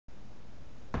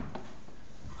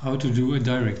How to do a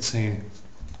direct sale.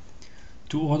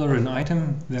 To order an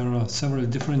item, there are several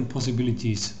different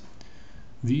possibilities.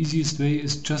 The easiest way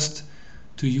is just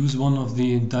to use one of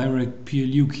the direct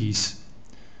PLU keys.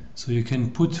 So you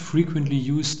can put frequently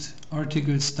used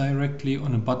articles directly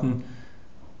on a button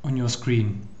on your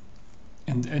screen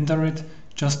and enter it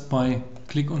just by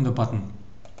click on the button.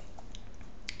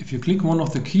 If you click one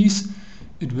of the keys,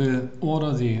 it will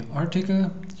order the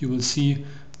article. You will see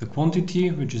the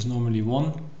quantity, which is normally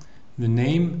 1, the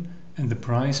name and the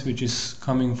price, which is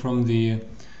coming from the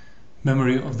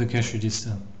memory of the cash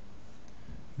register.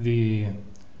 The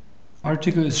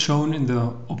article is shown in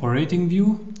the operating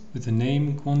view with the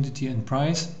name, quantity and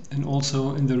price, and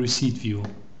also in the receipt view.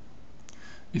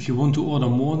 If you want to order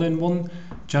more than one,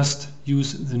 just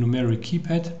use the numeric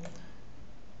keypad,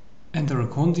 enter a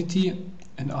quantity,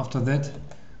 and after that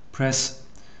press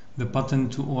the button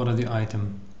to order the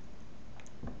item.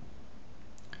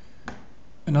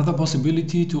 Another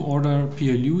possibility to order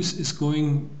PLUs is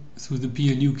going through the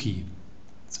PLU key.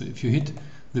 So if you hit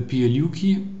the PLU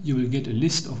key, you will get a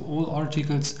list of all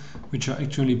articles which are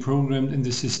actually programmed in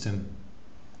the system.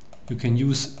 You can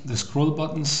use the scroll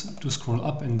buttons to scroll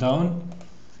up and down,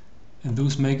 and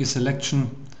those make a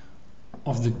selection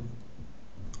of the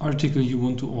article you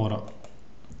want to order.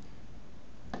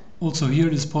 Also here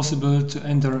it is possible to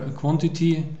enter a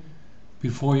quantity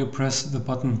before you press the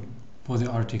button for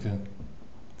the article.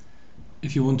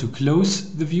 If you want to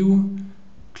close the view,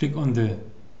 click on the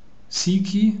C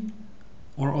key,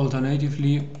 or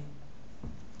alternatively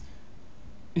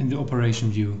in the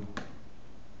operation view.